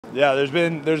Yeah, there's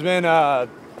been 2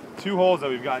 holes that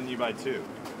we've gotten you by 2.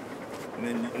 And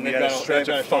then we had a stretch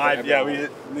of 5. Yeah, and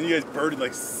then you guys birdied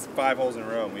like 5 holes in a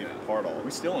row and we parred all.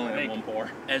 We still only have 1 pour.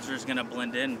 Ezra's gonna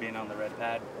blend in being on the red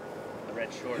pad, the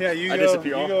red shorts. Yeah, you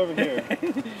go over here.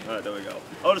 Alright, there we go.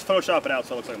 I'll just Photoshop it out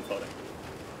so it looks like I'm floating.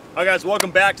 Alright guys,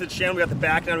 welcome back to the channel. We got the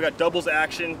back nine, we got doubles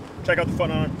action. Check out the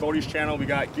front on Brodie's channel. We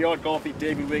got Gurthie,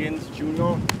 David Wiggins,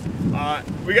 Jr.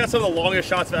 We got some of the longest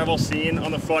shots I've ever seen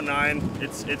on the front nine.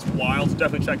 It's wild, so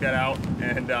definitely check that out.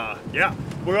 And yeah,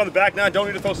 we're on the back nine. Don't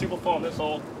need to throw super far on this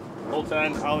hole. Hole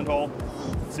 10, Island hole.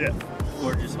 That's it.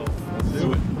 Gorgeous hole. Let's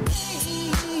do it.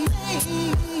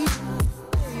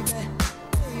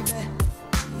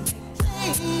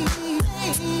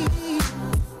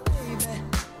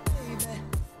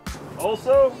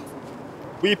 Also,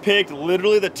 we picked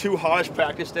literally the 2 hottest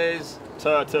practice days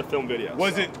to film videos.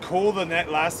 Was it cool the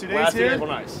last 2 days last here? 2 days were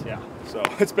nice, yeah. So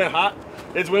it's been hot.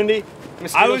 It's windy.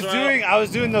 I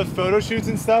was doing those photo shoots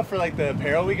and stuff for like the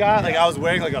apparel we got. Like I was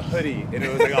wearing like a hoodie and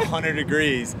it was like 100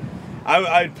 degrees.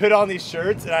 I'd put on these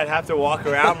shirts and I'd have to walk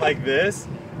around like this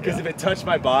because if it touched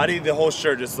my body, the whole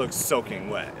shirt just looks soaking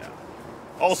wet. Yeah.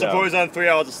 Also, Brodie's on 3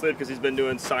 hours of sleep because he's been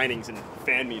doing signings and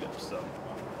fan meetups. So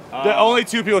the only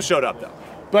 2 people showed up though,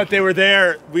 but they were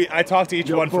there. I talked to each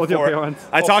one for 4.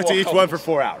 I talked to each one for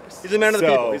 4 hours. He's a man of the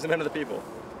people. He's a man of the people.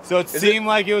 So it seemed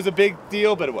like it was a big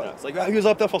deal, but it wasn't. It's like he was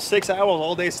up there for 6 hours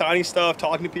all day signing stuff,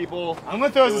 talking to people. I'm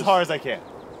gonna throw this as hard as I can.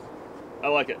 I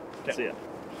like it. See ya.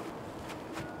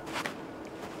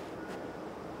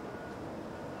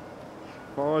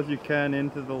 As far as you can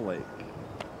into the lake.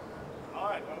 All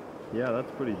right. Yeah,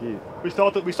 that's pretty deep. We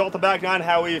start the back nine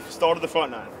how we started the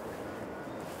front nine.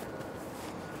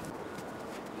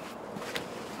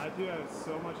 I do have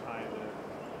so much height there.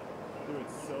 Do it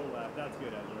so left. That's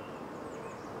good, Ezra.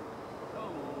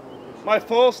 My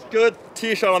first good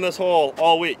tee shot on this hole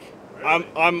all week. Really?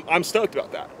 I'm stoked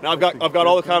about that. Now I've got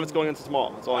all the confidence going into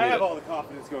tomorrow. That's all I need. I have all the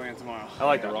confidence going in tomorrow. I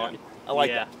like that, Rocky. I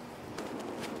like that.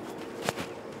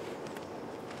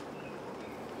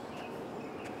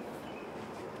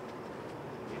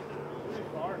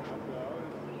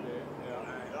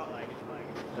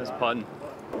 That's putting.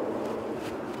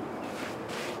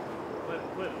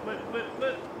 Flip.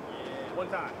 Yeah. 1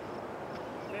 time.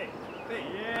 Hey.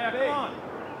 Yeah, come on.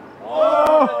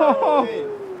 Oh!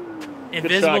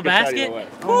 Invisible basket?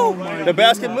 Oh the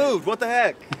basket moved. What the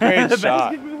heck? Great the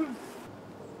shot. basket moved.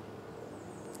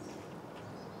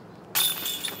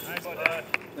 Nice putt.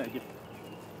 Thank you.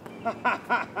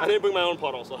 I didn't bring my own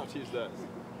puddle, so I'll have to use that.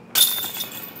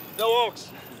 No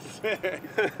oaks.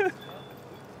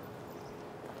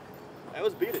 That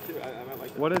was beat it too. I might like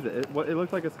that. What is it? It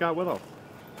looks like a Scott Willow.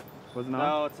 Was it not?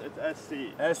 No, it's SC.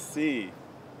 SC.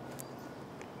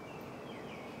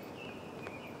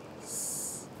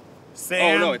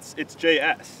 Sam. Oh no, it's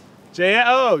JS.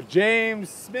 James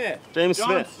Smith. James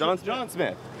Smith. John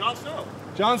Smith. John Snow.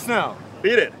 John Snow.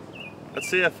 Beat it. Let's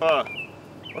see if I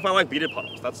like beaded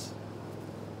puddles. That's.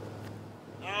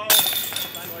 Oh,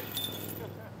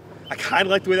 I kind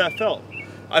of like the way that felt.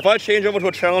 If I change over to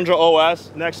a Challenger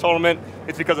OS next tournament,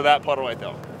 it's because of that puddle right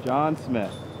there. John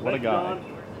Smith. What a guy. John.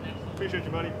 Appreciate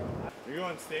you, buddy. You're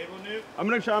going stable, Newt? I'm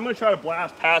gonna try to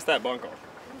blast past that bunker.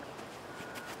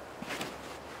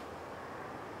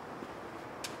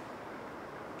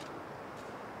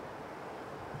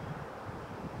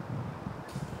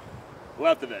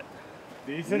 Left of it.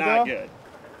 Decent Not though? good.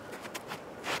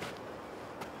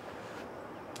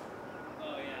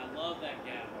 Oh yeah, I love that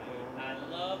gap, man. I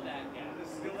love that gap. The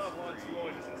skill level on 2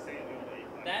 is just insanely elite.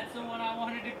 That's the one I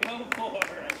wanted to go for.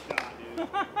 Nice shot, dude.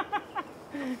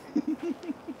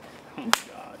 Oh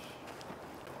gosh.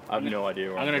 I have no idea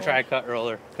where I'm gonna try a cut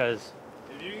roller because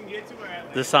If you can get to where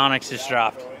the Sonics just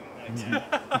dropped.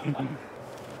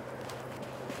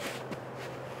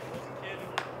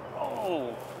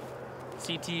 Oh,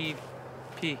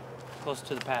 CTP, close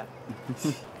to the pad.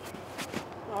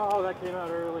 Oh, that came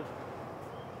out early.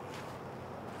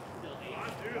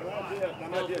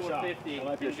 That might be a shot. 450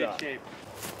 in good shape.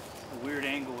 A weird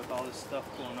angle with all this stuff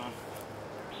going on.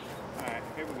 All right,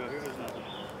 here we go. Here's nothing.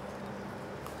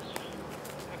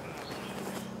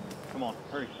 Come on,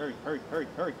 hurry. That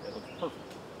looks perfect.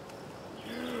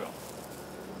 Yeah.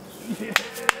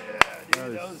 That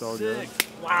is so good.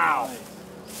 Wow.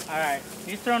 All right,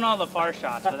 he's throwing all the far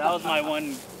shots, but that was my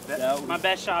my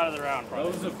best shot of the round.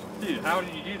 Probably. Dude, how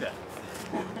did you do that?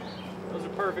 That was a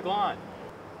perfect line.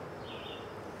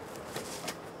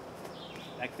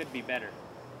 That could be better.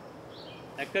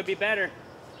 That could be better.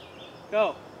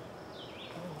 Go.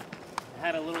 I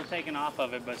had a little taken off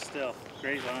of it, but still,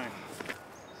 great line.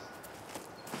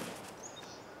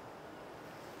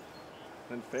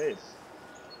 then fade.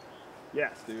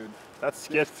 Yes, dude. That's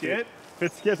skiff. If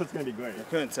it skips, it's gonna be great. I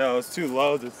couldn't tell. It was too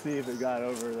low to see if it got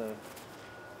over the.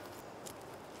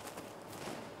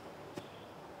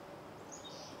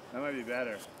 That might be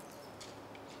better.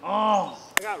 Oh,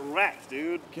 I got wrecked,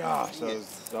 dude. Gosh, that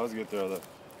was a good throw though.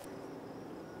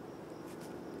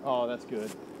 Oh, that's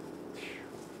good.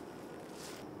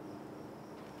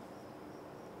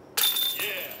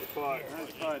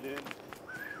 Nice putt, dude.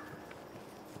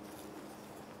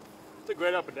 It's a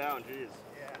great up and down, jeez.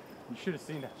 Yeah. You should have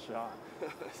seen that shot.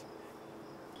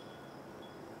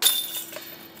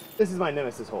 This is my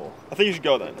nemesis hole. I think you should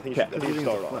go then. I think you should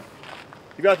start off.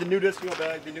 You got the new disc in your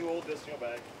bag, the new old disc in your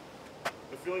bag.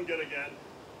 We're feeling good again.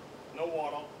 No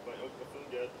waddle, but we're feeling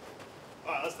good.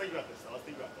 All right, let's think about this. Let's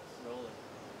think about this. Roll it.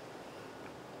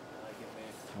 I like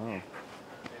it, man.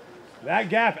 Oh. That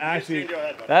gap actually, Go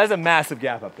ahead, buddy. that is a massive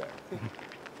gap up there.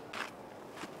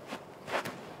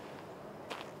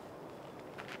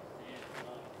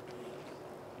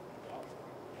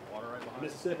 Water right behind.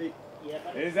 Mississippi.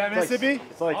 Is that Mississippi?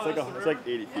 It's like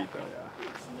 80 feet though. Yeah.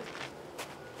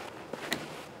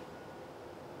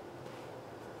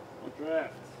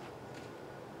 Draft.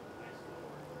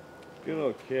 Good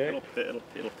little kick. It'll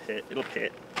pit. It'll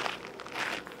pit.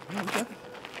 I don't know.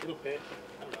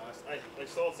 I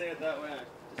saw it saying it that way.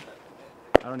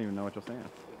 I don't even know what you're saying.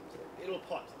 It'll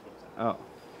putt. Oh.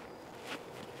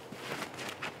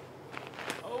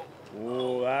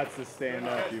 Oh, that's the stand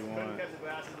up you want.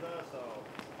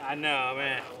 I know,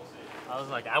 man. I was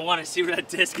like, I want to see where that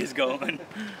disc is going.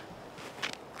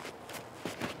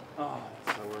 Oh,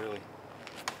 that's so early.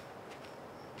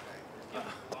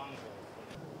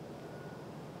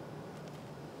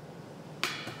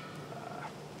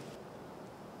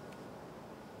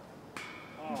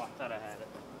 Oh, I thought I had it.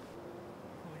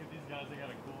 Look at these guys, they got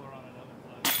a cooler on another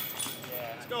play.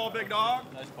 Yeah. Let's go, big dog.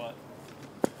 Nice putt.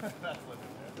 That's what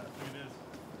it is.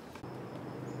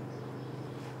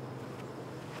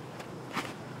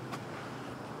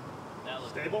 That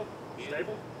looks Stable. good.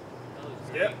 Stable. That looks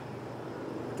great. Yep.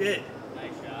 Did.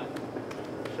 Nice shot.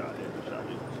 Shot it. Shot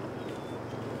it.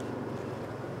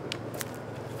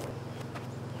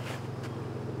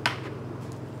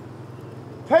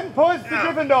 10 points to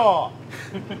Gryffindor.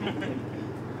 Yes,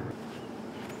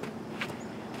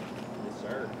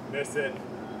 sir. Miss it.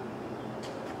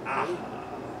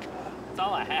 That's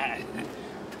all I had. It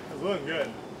was looking good.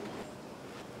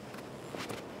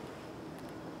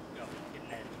 Go, get in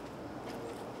there.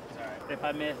 It's all right. If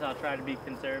I miss, I'll try to be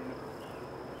conservative.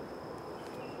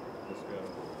 Let's go.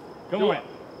 Come on.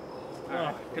 All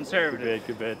right. Conservative.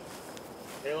 Good bid.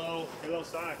 Halo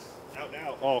socks out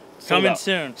now. Oh, coming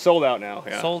soon. Sold out now.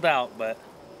 Yeah. Sold out, but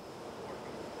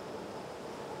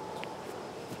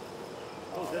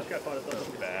Oh, this guy thought it was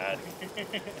bad.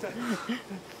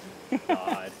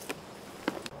 God.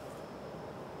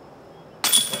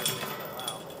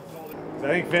 I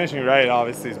think finishing right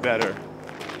obviously is better.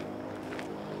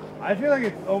 I feel like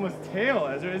it's almost tail,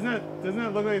 Ezra. Doesn't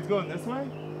it look like it's going this way?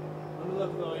 Let me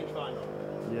look at the rangefinder.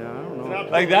 Yeah, I don't know.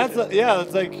 Like that's, yeah,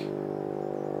 it's like, here's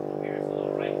a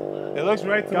little right to left. it looks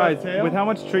right to Guys, left tail. with how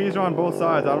much trees are on both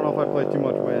sides, I don't know if I play too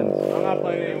much wind. I'm not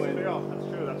playing any wind. That's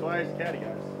true. That's why he's a caddy,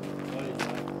 guys.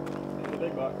 The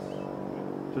big bucks.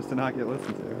 Just to not get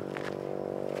listened to.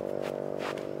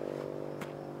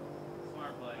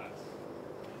 Smart play.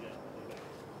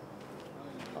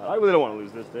 I really don't want to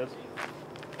lose this disc.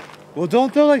 Well,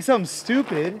 don't throw like something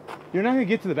stupid. You're not gonna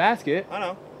get to the basket. I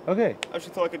know. Okay. I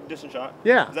should throw like a distant shot.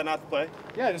 Yeah. Is that not the play?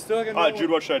 Yeah, just throw like a Jude,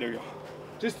 what should I do?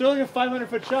 just throw like a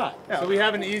 500-foot shot. Yeah. So we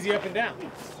have an easy up and down.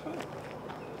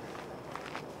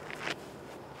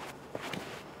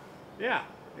 Yeah,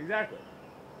 exactly.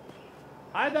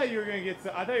 I thought you were gonna get.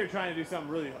 I thought you were trying to do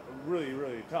something really, really,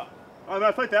 really tough. Oh,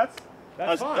 I think that's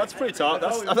Fine. that's pretty tough.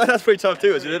 That's I thought that's pretty tough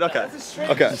too, isn't it? Okay.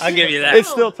 Okay. I'll give you that. It's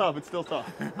still tough. It's still tough.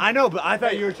 I know, but I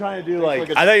thought you were trying to do like like.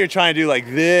 a- I thought you were trying to do like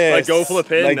this. Like go for the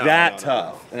pin? Like No, that no, no,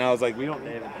 tough. And I was like, we don't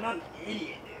need that. I'm not an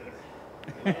idiot,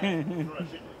 dude.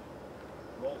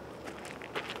 Roll.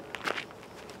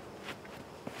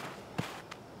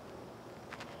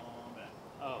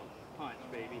 Oh, punch,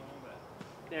 baby.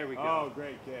 There we go. Oh,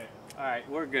 great kick. All right,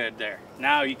 we're good there.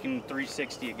 Now you can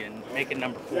 360 again. Make it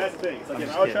number 4. That's the thing. It's like I'm if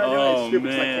just I was trying to do it, it's kidding. stupid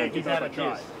 'cause I man. can't keep He's up out my of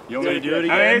try. juice. You want me to do it I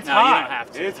again? mean, it's No, you hot. don't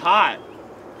have to. It's hot.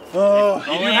 Oh,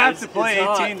 You Only have if to play it's 18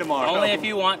 hot. tomorrow. Only if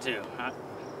you want to. Huh?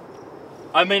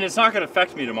 I mean, it's not going to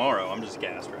affect me tomorrow. I'm just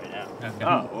gassed right now.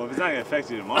 Oh, well, if it's not gonna affect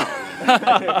you tomorrow.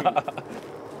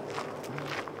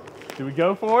 Should we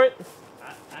go for it?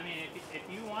 I mean, if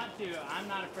you want to, I'm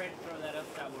not afraid to throw that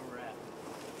upshot where we're at.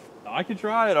 I can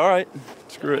try it. All right.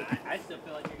 Screw it. I still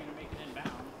feel like you're going to make it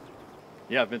inbound.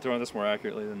 Yeah, I've been throwing this more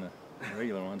accurately than the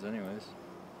regular ones anyways.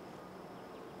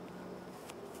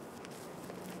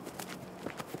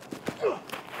 Oh,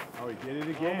 he did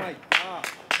it again. Oh my God.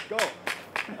 Go.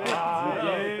 Ah, he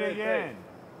did it again.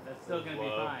 That's still gonna be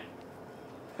fine.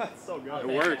 That's so good. I'll It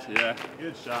take worked, that. yeah.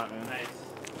 Good shot, man.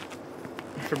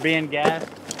 Nice. For being gas.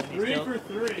 Three for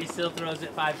three. He still throws it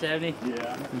 570.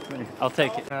 Yeah. I'll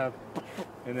take it.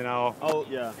 And then I'll. Oh,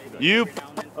 yeah. You.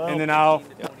 And then I'll.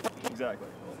 Yeah, exactly.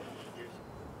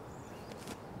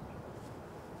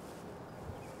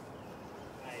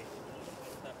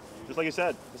 Just like you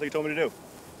said. Just like you told me to do.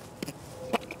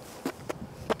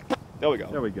 There we go.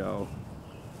 There we go.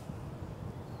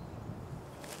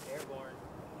 Airborne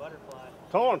butterfly.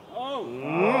 Come on.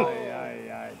 Oh.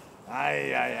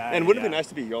 And wouldn't it be nice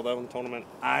to be here though in the tournament?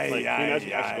 Like, can you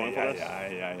imagine actually going for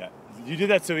this? You did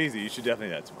that so easy. You should definitely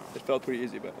do that tomorrow. It felt pretty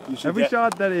easy, but Every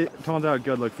shot that it turns out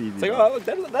good looks easy. it's like, though. oh,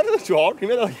 that looks too hard. You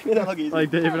made that look easy. Like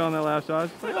David on that last shot.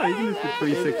 It's like, oh, you can just get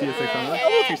 360 or 600. I love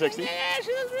 360.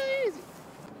 She was really easy.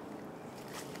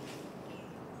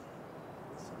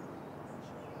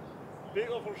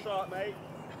 Beautiful shot, mate.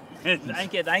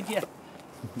 Thank you, thank you.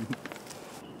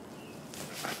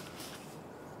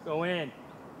 Go in.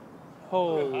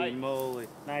 Holy moly.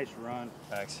 Nice run.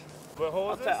 Thanks. What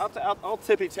hole is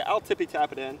this? I'll tippy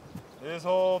tap it in. This is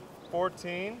hole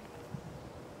 14.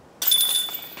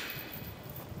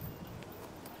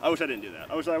 I wish I didn't do that.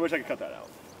 I wish I could cut that out,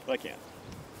 but I can't.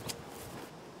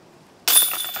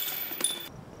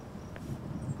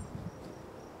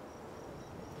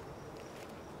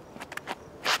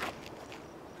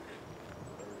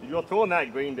 You're throwing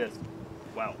that green disc.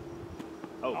 Wow.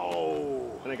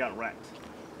 Oh. And it got wrecked.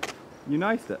 You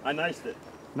niced it. I niced it.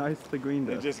 Nice the green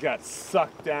It disc. just got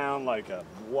sucked down like a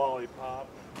lollipop.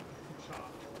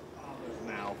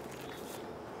 Now.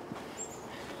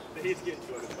 The heat's getting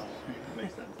to it. It's fine.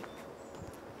 Makes sense.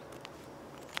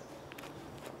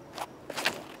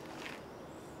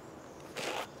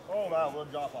 Oh wow, we'll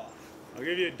drop off. I'll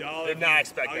give you $1. Did not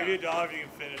expect I'll that. give you $1 if you can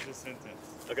finish this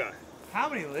sentence. Okay. How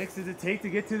many licks does it take to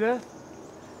get to the?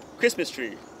 Christmas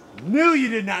tree. Knew you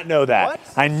did not know that. What?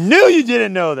 I knew you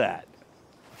didn't know that.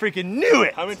 Freaking knew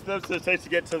it. How many steps does it take to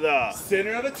get to the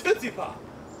Center of a Tootsie Pop.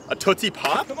 a Tootsie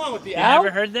Pop? Come on with the You owl.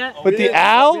 ever heard that? With the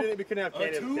owl? We couldn't have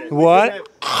candy as a kid. What?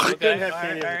 We couldn't have Okay,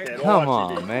 candy as a alright. kid. Come We'll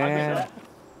watch on, TV. man.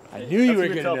 I knew you That's were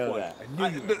gonna be a gonna tough know one.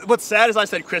 that. But what's sad is I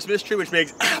said Christmas tree, which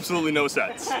makes absolutely no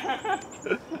sense.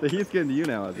 The heat's getting to you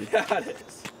now, Izzy. Yeah, it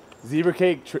is. Zebra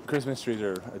cake Christmas trees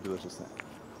are a delicious thing.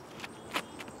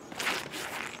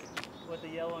 With the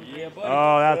yellow and green.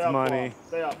 Oh, that's Stay up, money. Paul.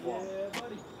 Stay up, Paul.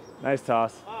 Nice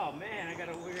toss. Oh man, I got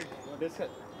a weird.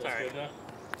 Sorry.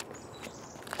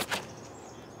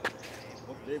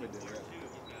 What's David doing?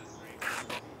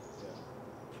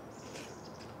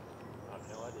 I have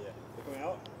no idea. They're coming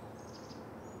out?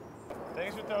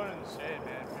 Thanks for throwing it in the shade,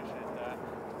 man. Appreciate that.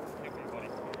 Thank you, buddy.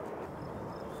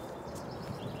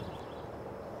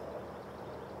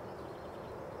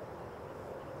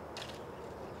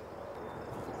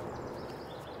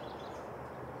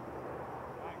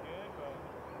 Not good, but.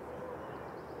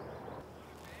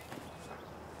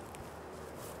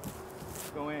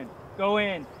 Go in. Go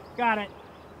in. Got it.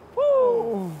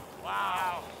 Woo!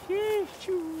 Wow.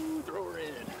 Choo, throw her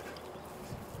in.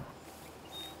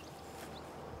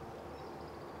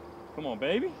 Come on,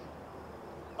 baby.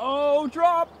 Oh,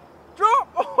 drop. Drop.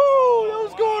 Oh, that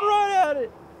was going right at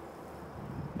it.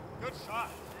 Good shot.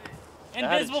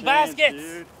 Invisible Had a chance, baskets.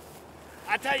 dude.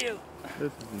 I tell you.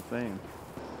 This is insane.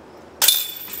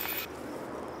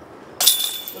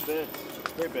 Good bit.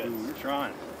 Great bit. Ooh, you're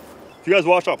trying. If you guys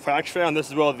watched our practice round, this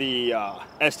is where the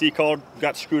SD card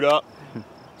got screwed up.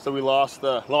 So we lost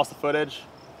the footage.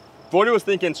 Brodie was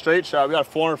thinking straight shot. We got a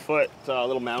 400-foot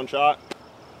little mound shot.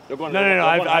 You're going No,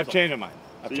 I've changed my mind.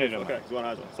 I've changed my Okay, mind. so you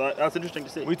want to so that's interesting to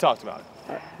see. We talked about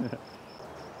it.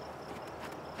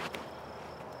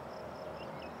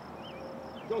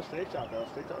 Go straight shot though.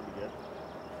 Straight shot would be good.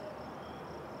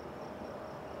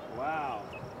 Wow.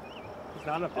 It's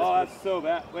not enough Oh, distance. that's so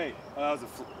bad. Wait, oh, that was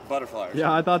a butterfly. Or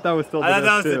Yeah, I thought that was still the I thought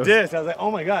that was disc, the too. disc. I was like,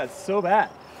 oh my god, it's so bad.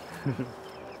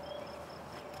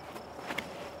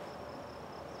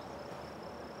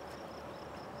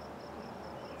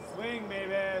 Swing,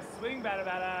 baby. Swing,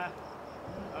 bada.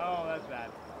 Oh, that's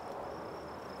bad.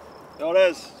 There it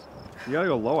is. You gotta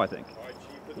go low, I think.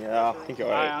 Yeah, I think you're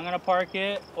All right, right. I'm gonna park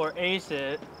it or ace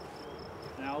it,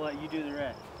 and I'll let you do the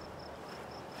rest.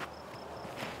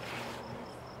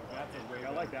 I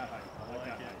like that height. I like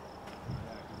that height.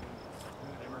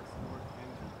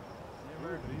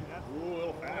 Ooh, a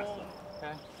little fast though.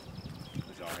 Okay.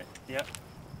 It's alright. Yep.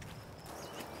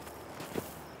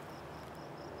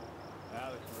 That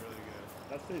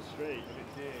stay straight. If it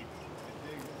digs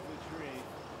into the tree.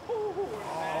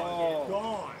 Oh,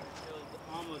 Gone. it was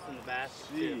almost in the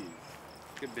basket. Jeez. Too.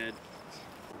 Good bid.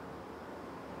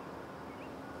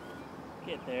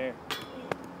 Get there.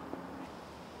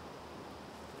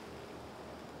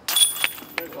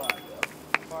 Good flag.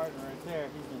 Partner right there.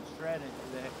 He's been shredded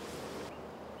today.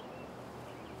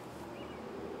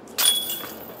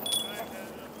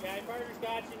 Yeah, partner's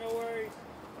got you. No worries.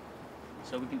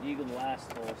 So we can eagle the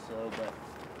last hole. So, but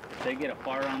if they get a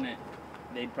par on it,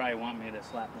 they'd probably want me to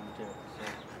slap them too.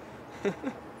 So,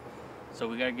 so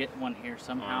we gotta get one here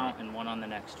somehow and one on the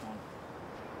next one.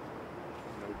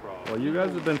 No problem. Well, you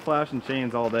guys have been flashing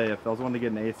chains all day. If I was wanting to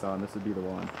get an ace on, this would be the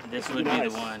one. This would be the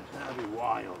one. That'd be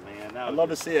wild, man. I'd love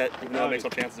to see it, even though it makes no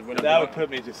chances of winning. That would put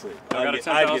me to sleep. I got a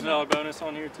 $10,000 bonus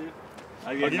on here too.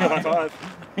 I'll give you a high five.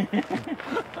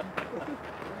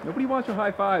 Nobody wants your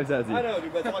high fives, has he? I know,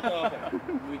 dude, but it's not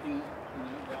often. We can.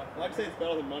 I like to say it's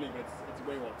better than money, but it's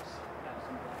way worse.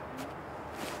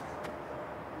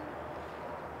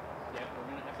 Yeah, we're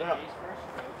gonna have to ace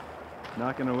first.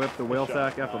 Not gonna whip the whale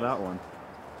sack after that one.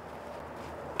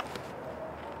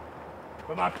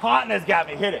 But my partner's got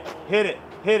me. Hit it. Hit it.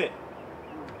 Hit it.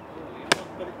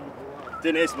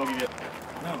 Didn't ace bogey yet.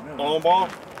 No. On ball.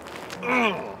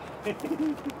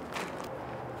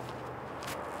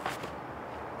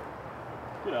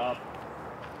 Get up.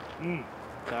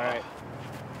 It's all right.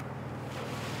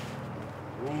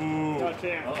 Ooh. Got a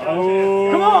chance. Got a Oh.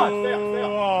 chance. Come on. Stay up, stay up.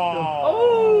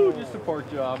 Oh, just a pork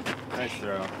job. Nice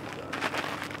throw.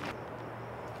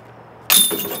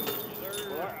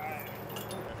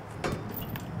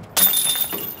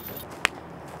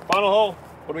 Final hole.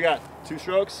 What do we got? 2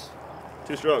 strokes?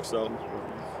 2 strokes, so.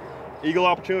 Eagle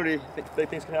opportunity. Think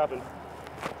things can happen.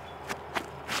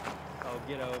 Oh,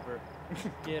 get over.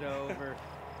 Get over.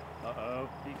 Uh-oh.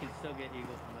 You can still get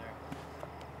eagle from there.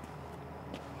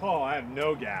 Oh, I have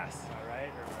no gas. All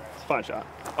right. It's a fine shot.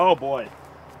 Oh, boy.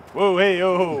 Whoa, hey,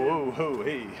 oh, whoa,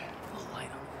 hey.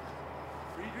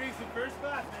 Free drinks in first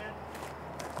spot, man.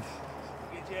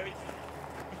 Get you every time.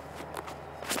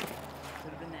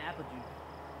 Could have been the apple juice.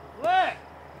 What?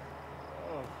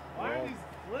 Oh, Why are these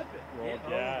flipping? Get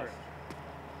gas. over.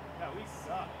 Yeah, we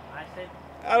suck. I said.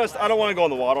 I don't want to go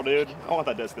in the waddle, dude. I want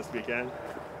that disc this weekend.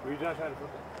 Were you not trying to flip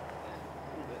it?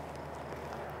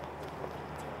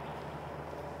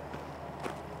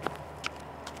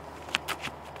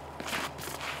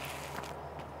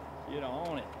 Get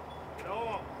on it. Get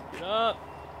on. Get up.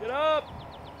 Get up.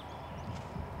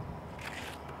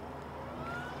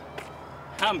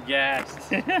 I'm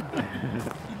gassed.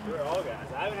 We're all guys.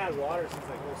 I haven't had water since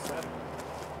like 07.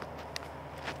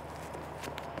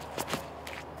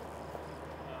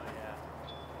 Oh yeah.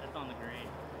 That's on the green.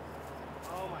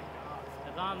 Oh my god.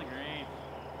 That's on the green.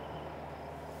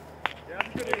 Yeah, that's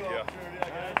a good eagle opportunity, I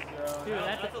guess. Dude,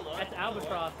 that's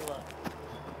albatross look.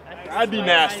 That'd be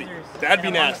nasty. That'd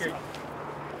be nasty.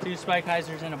 2 spike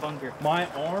hyzers in a bunker. My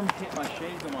arm hit my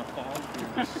shades on my phone.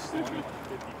 Dude, just slung like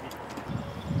 50 feet.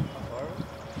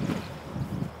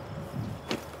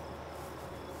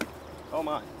 Oh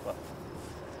my.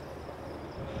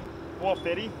 Well,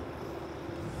 50.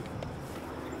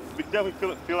 We can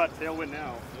definitely feel that tailwind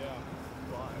now. Yeah.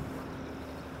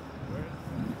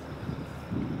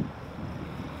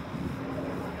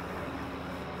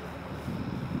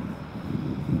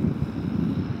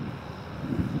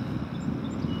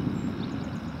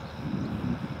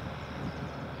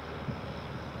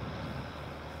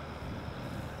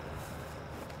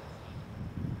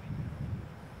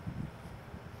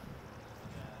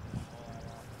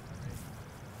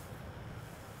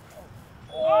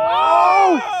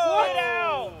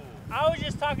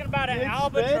 Talking about an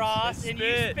albatross and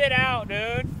you spit out,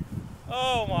 dude.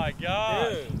 Oh my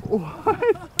god. What?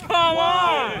 Come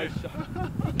on!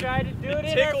 You tried to do it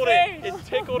in our face. It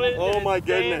tickled it. Oh my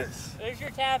goodness. There's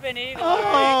your tap-in eagle.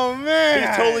 Oh man.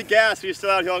 He's totally gassed. He's still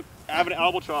out here having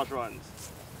albatross runs.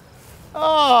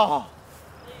 Oh.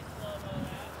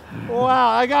 Wow,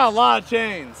 I got a lot of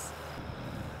chains.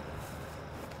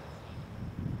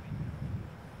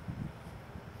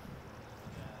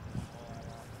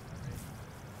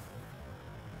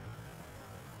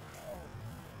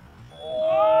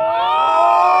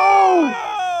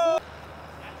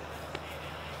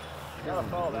 Gotta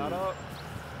follow that up.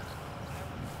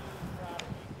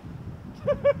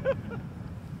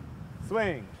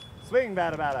 Swing. Swing,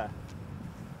 bada bada.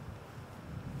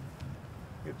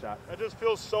 Good shot. That just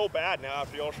feels so bad now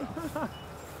after your shot. Let's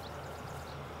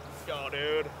go,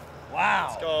 dude. Wow.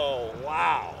 Let's go.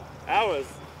 Wow.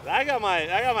 I got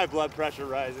my blood pressure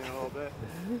rising a little bit.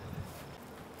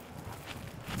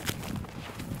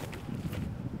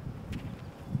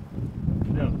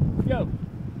 go.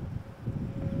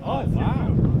 Oh, wow.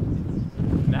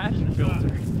 Imagine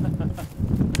filter.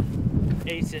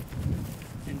 Ace it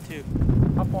in 2.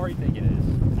 How far do you think it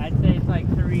is? I'd say it's like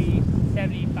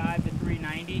 375 to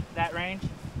 390, that range,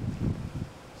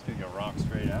 Just gonna go rock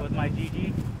straight out. with my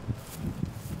GG.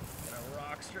 Gonna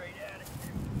rock straight at it.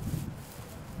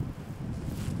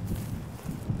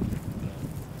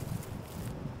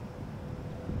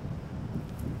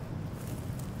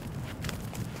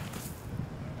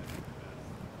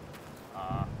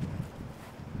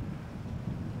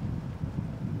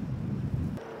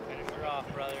 Finish her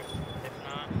off, brother. If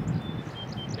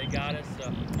not, they got us, so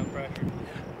no pressure.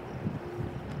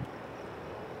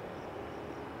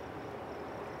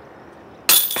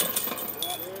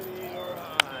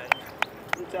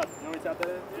 Good job. You know what that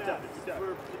is? Good job. Good job.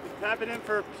 We're tapping in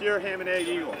for pure ham and egg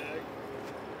eagle.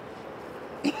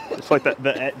 It's like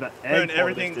the egg. Putting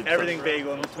everything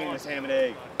bagel in between this ham and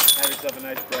egg. Have yourself a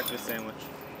nice breakfast sandwich.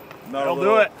 That'll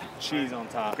do it. Cheese on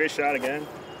top. Great shot again.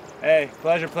 Hey,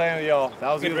 pleasure playing with y'all.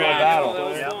 That was a good little battle. That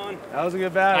was fun. That was a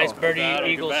good battle. Nice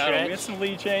birdie eagle We stretch. had some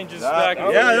lead changes Yeah, back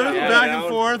and yeah, forth. there was back and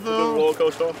forth. The roller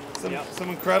coaster. Some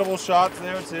incredible shots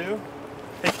there too.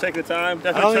 Thanks for taking the time. I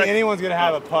Definitely don't think check. anyone's gonna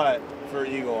have a putt for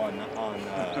eagle on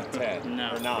 10 No.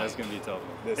 or 9. That's gonna be tough.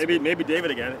 This Maybe David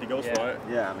again if he goes for it.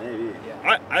 Yeah, maybe.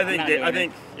 I think not doing I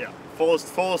think yeah. Fullest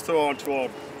throw on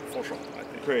 12 full shot. I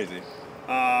think. Crazy.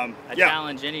 I Yeah.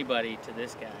 challenge anybody to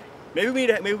this guy. Maybe we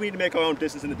need to make our own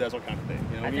distance in the desert kind of thing.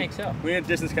 You know, I think so. We need a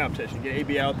distance competition. Get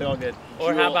AB out there. I'll get.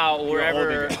 Or how about Jewel, all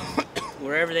wherever, big guys.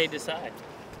 wherever they decide.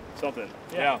 Something.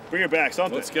 Yeah. Bring it back.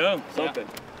 Something. Let's go. Something.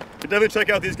 But definitely check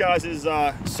out these guys'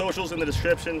 socials in the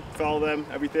description. Follow them.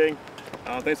 Everything.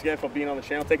 Thanks again for being on the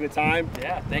channel, taking the time.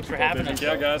 Yeah, thanks for having us.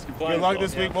 Yeah, guys, good playing. Good luck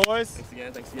this week, boys. Thanks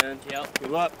again. Thanks again. Yep.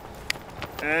 Good luck.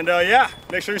 And yeah,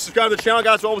 make sure you subscribe to the channel,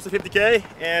 guys. We're almost at 50K.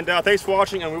 And thanks for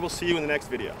watching, and we will see you in the next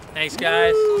video. Thanks,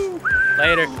 guys.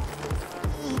 Later.